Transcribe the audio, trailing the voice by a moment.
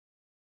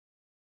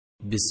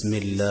بسم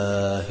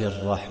الله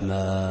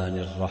الرحمن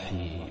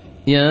الرحيم.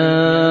 يا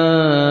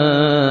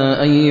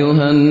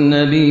أيها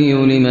النبي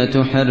لم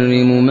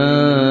تحرم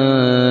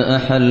ما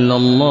أحل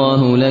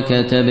الله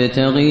لك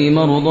تبتغي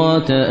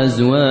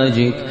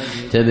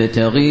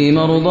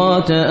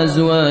مرضات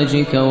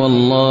أزواجك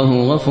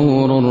والله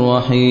غفور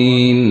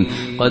رحيم.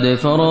 قد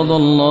فرض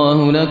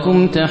الله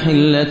لكم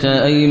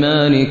تحلة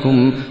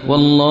أيمانكم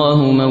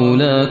والله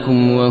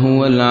مولاكم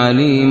وهو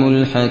العليم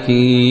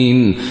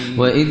الحكيم.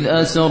 وإذ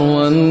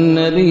أسر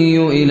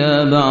النبي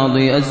إلى بعض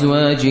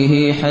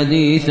أزواجه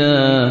حديثا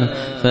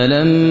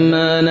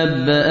فلما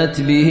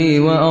نبأت به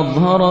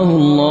وأظهره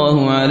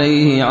الله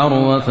عليه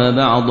عرف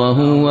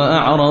بعضه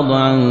وأعرض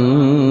عن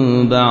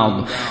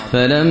بعض.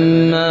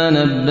 فلما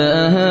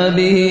نبأها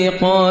به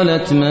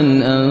قالت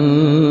من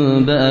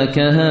أنبأك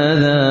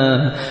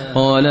هذا؟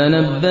 قال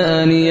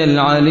نبأني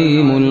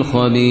العليم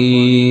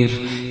الخبير.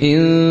 إن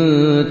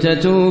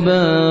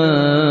تتوبا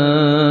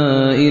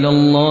إلى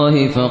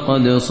الله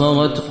فقد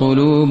صغت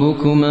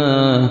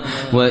قلوبكما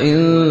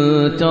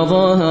وإن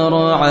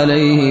تظاهرا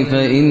عليه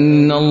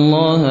فإن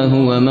الله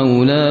هو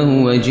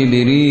مولاه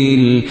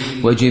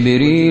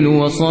وجبريل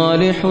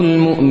وصالح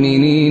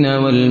المؤمنين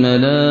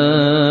والملائكة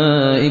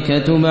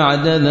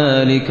بعد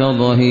ذلك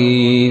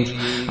ظهير.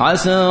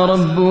 عسى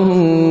ربه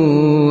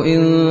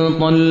إن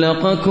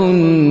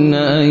طلقكن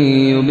أن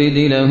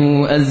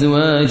يبدله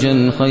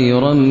أزواجا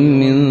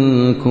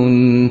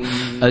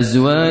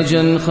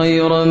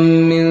خيرا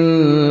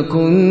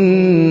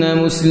منكن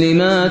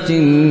مسلمات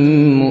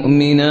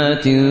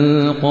مؤمنات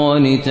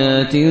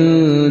قانتات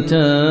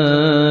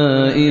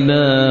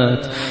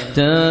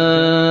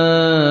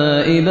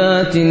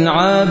تائبات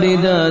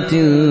عابدات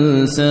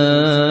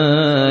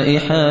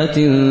سائحات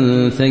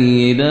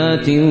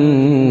ثيبات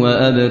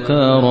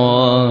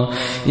وأبكارا.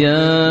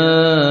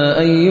 يا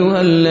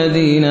أيها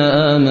الذين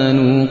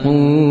آمنوا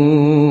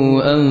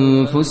قوا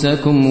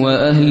أنفسكم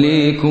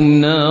وأهليكم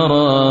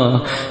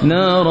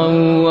نارا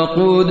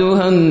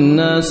وقودها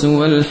الناس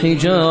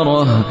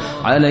والحجارة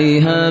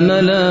عليها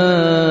ملائكة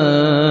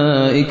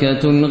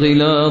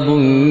غلاظ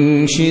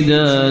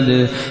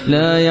شداد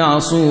لا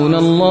يعصون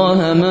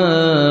الله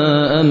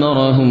ما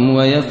أمرهم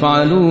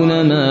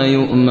ويفعلون ما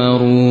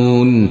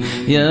يؤمرون.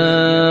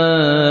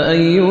 يا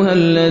أيها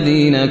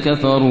الذين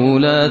كفروا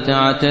لا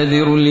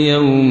تعتذروا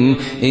اليوم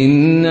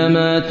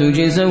إنما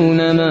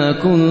تجزون ما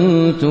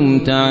كنتم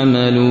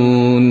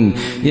تعملون.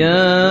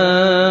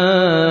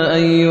 يا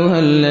أيها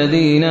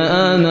الذين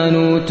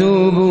آمنوا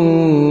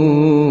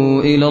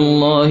توبوا إلى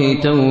الله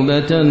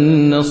توبة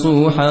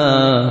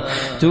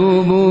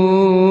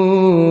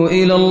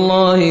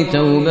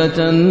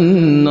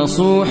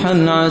نصوحا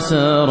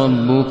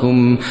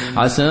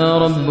عسى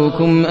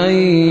ربكم أن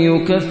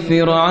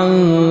يكفر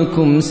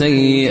عنكم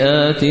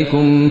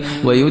سيئاتكم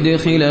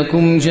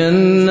ويدخلكم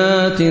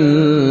جنات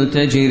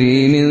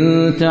تجري من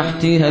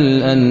تحتها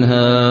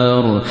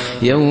الأنهار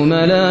يوم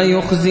لا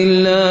يخزي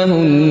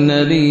الله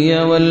النبي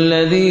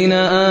والذين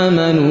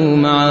آمنوا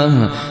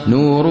معه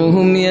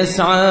نورهم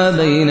يسعى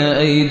بين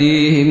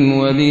أيديهم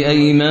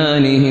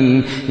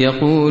وبأيمانهم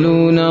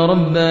يقولون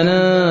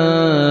ربنا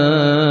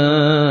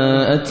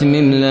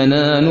أتمم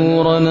لنا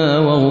نورنا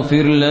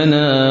واغفر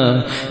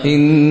لنا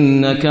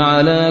إنك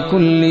على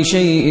كل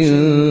شيء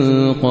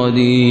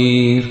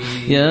قدير.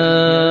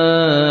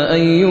 يا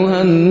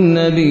أيها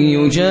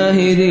النبي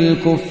جاهد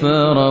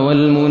الكفار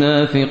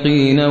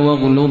والمنافقين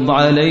واغلظ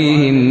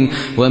عليهم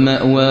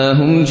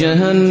ومأواهم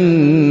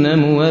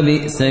جهنم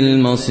وبئس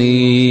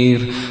المصير.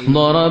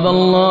 ضرب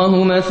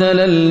الله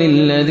مثلا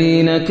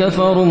للذين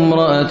كفروا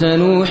امرأة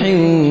نوح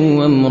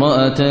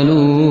وامرأة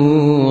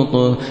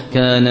لوط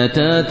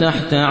كانتا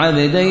تحت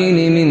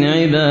عبدين من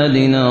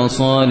عبادنا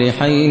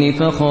صالحين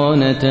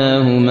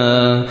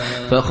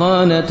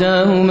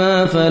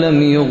فخانتاهما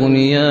فلم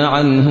يغنيا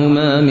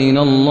عنهما من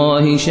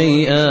الله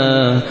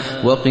شيئا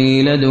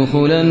وقيل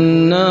ادخلا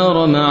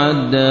النار مع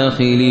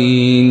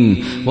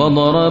الداخلين.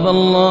 وضرب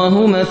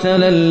الله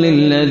مثلا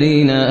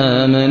للذين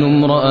آمنوا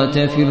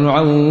امرأة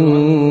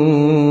فرعون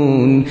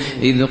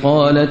إذ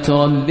قالت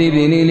رب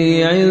ابن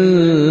لي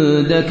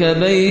عندك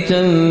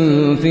بيتا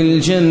في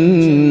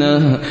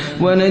الجنة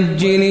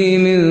ونجني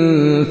من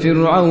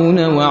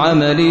فرعون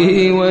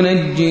وعمله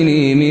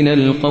ونجني من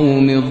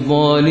القوم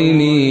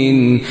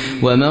الظالمين.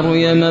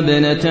 ومريم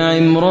ابنة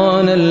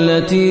عمران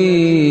التي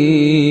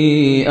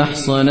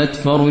أحصنت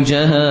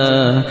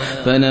فرجها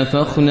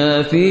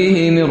فنفخنا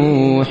فيه من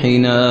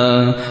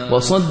روحنا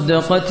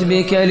وصدقت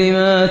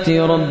بكلمات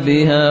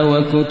ربها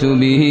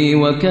وكتبه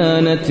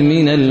وكانت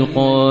من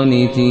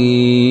القانتين.